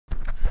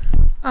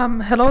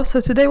Hello,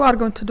 so today we are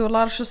going to do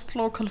largest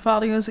local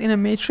values in a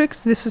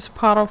matrix. This is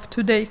part of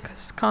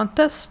today's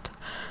contest.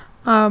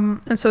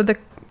 And so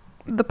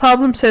the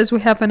problem says we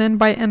have an n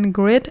by n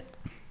grid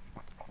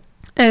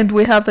and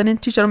we have an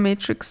integer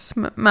matrix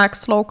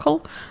max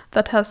local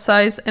that has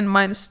size n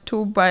minus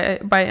 2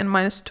 by n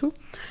minus 2.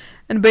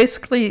 And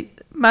basically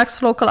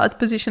max local at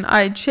position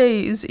ij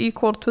is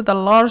equal to the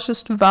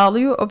largest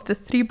value of the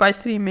 3 by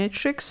 3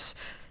 matrix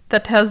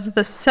that has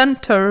the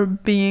center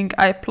being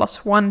I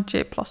plus 1,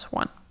 j plus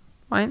 1,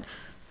 right?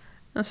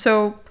 And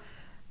so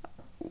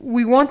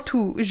we want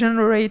to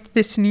generate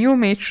this new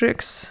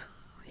matrix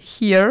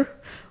here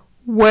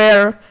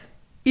where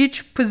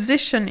each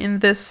position in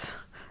this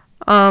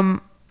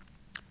n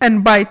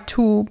by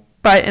 2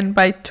 by n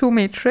by 2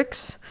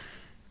 matrix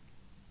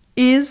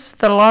is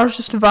the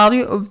largest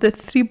value of the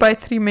 3 by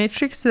 3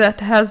 matrix that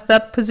has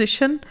that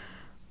position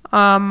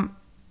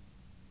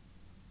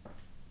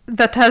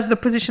that has the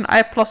position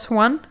I plus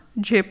 1,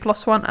 j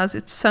plus 1 as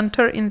its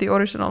center in the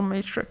original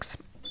matrix.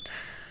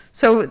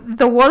 So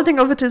the wording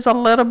of it is a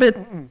little bit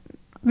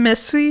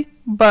messy,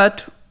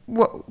 but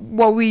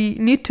what we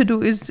need to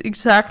do is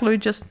exactly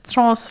just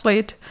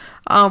translate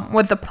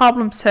what the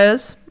problem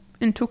says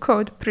into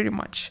code pretty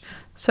much.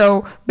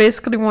 So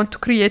basically we want to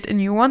create a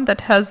new one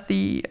that has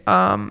the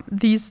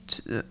these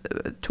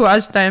two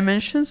as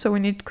dimensions. So we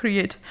need to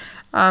create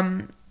the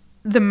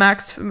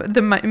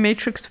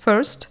matrix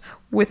first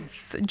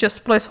with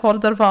just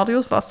placeholder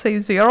values, let's say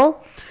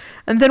 0,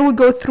 and then we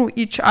go through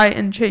each I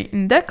and j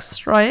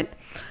index, right,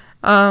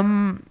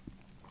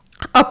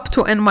 up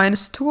to n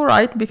minus 2,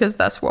 right, because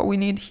that's what we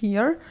need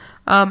here,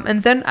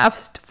 and then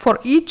for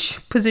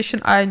each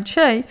position I and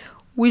j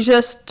we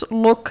just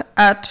look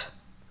at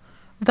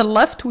the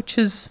left, which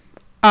is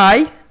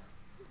I,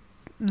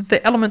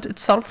 the element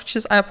itself, which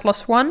is I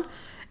plus 1,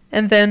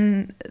 and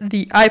then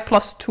the I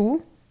plus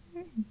 2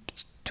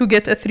 to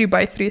get a 3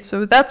 by 3.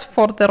 So that's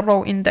for the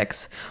row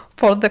index.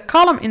 For the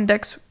column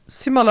index,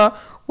 similar,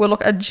 we'll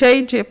look at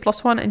j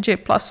plus 1, and j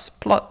plus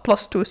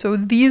 2. So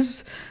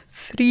these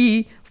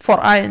three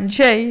for I and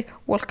j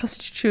will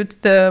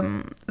constitute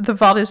the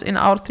values in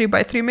our 3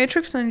 by 3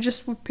 matrix, and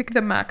just we pick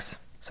the max.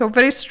 So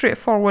very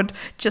straightforward,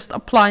 just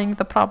applying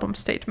the problem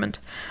statement.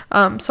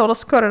 So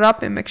let's code it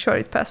up and make sure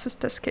it passes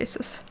test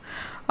cases.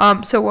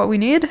 So what we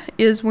need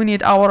is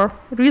our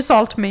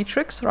result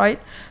matrix, right?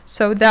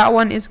 So that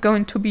one is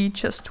going to be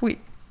just, we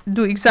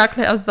do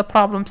exactly as the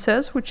problem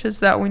says, which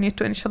is that we need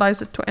to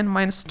initialize it to n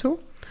minus 2.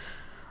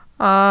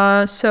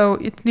 So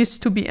it needs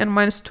to be n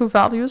minus 2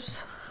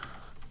 values,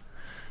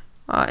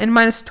 n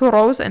minus 2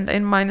 rows and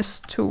n minus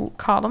 2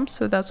 columns.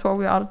 So that's what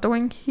we are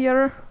doing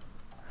here.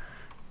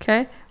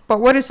 Okay,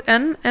 but what is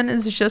n? N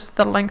is just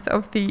the length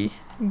of the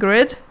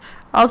grid.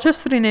 I'll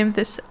just rename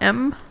this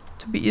m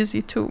to be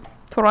easy to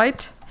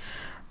write.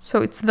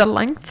 So it's the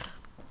length.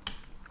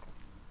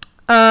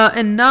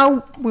 And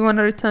now we want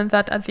to return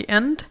that at the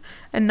end.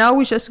 And now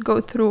we just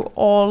go through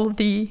all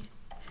the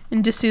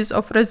indices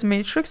of res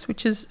matrix,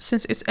 which is,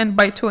 since it's n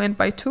by 2, n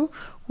by 2,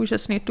 we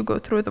just need to go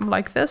through them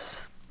like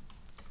this.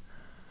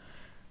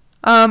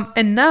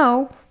 And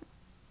now,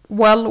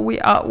 well, we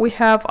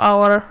have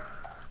our,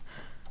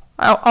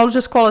 I'll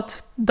just call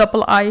it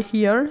double I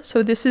here.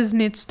 So this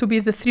needs to be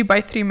the 3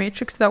 by 3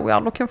 matrix that we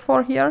are looking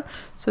for here.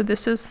 So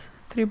this is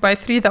 3 by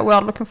 3 that we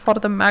are looking for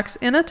the max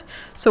in it.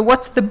 So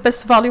what's the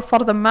best value for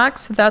the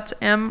max? That's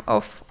m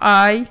of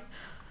I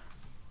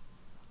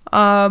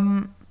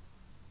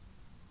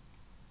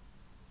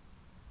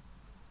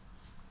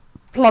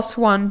plus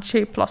 1,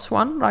 j plus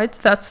 1, right?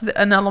 That's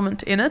an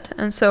element in it.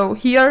 And so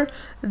here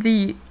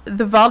the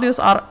values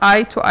are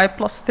I to I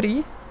plus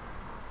 3.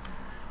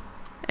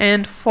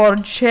 And for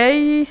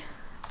j,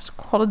 let's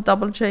call it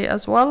double j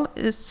as well,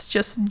 it's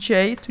just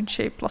j to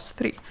j plus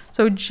 3.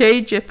 So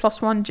j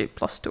plus 1, j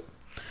plus 2.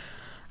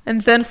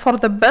 And then for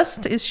the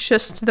best, it's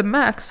just the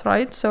max,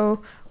 right?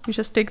 So we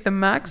just take the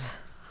max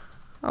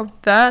of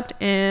that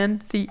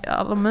and the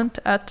element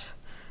at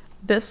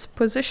this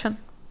position,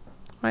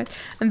 right?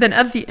 And then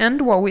at the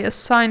end, what we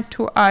assign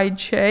to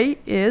ij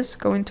is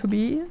going to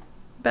be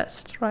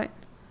best, right?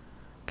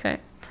 Okay,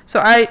 so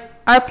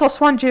I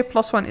plus 1, j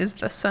plus 1 is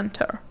the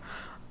center.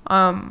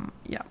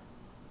 Yeah.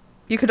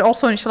 You could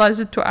also initialize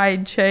it to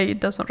ij,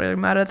 it doesn't really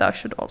matter, that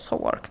should also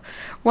work.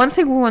 One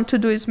thing we want to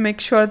do is make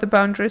sure the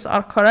boundaries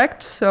are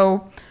correct.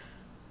 So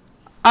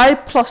I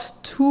plus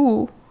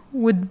 2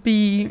 would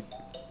be,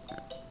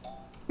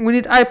 we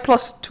need I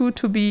plus 2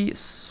 to be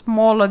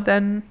smaller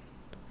than,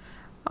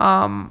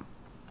 so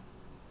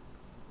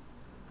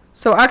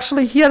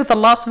actually here the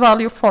last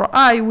value for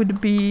I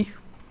would be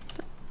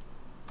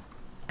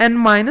n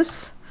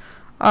minus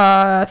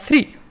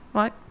 3,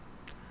 right?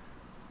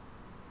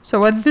 So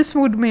what this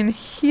would mean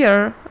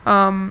here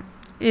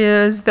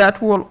is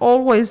that we'll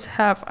always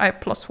have I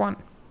plus 1.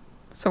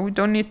 So we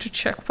don't need to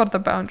check for the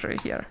boundary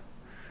here.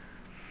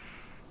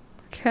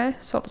 Okay,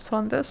 so let's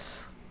run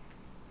this.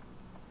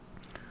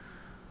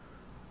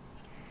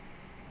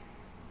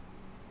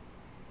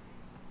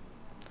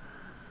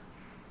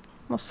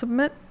 Let's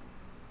submit.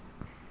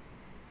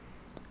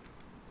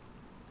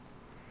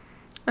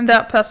 and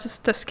that passes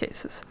test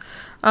cases.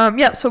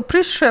 Yeah, so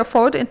pretty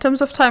straightforward. In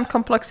terms of time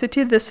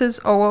complexity, this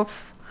is O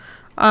of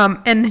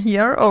n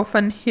here, O of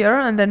n here,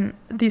 and then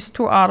these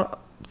two are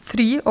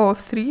 3, O of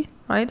 3,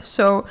 right?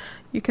 So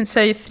you can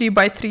say 3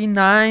 by 3,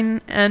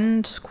 9,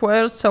 n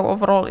squared, so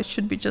overall it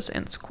should be just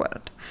n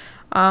squared.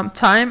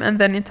 Time, and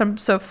then in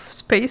terms of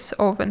space,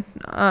 O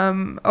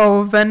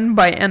of n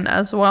by n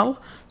as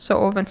well, so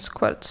O of n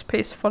squared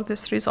space for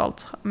this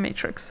result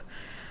matrix.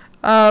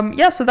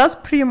 Yeah, so that's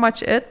pretty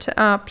much it.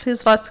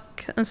 Please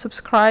like and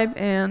subscribe,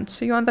 and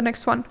see you on the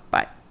next one.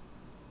 Bye.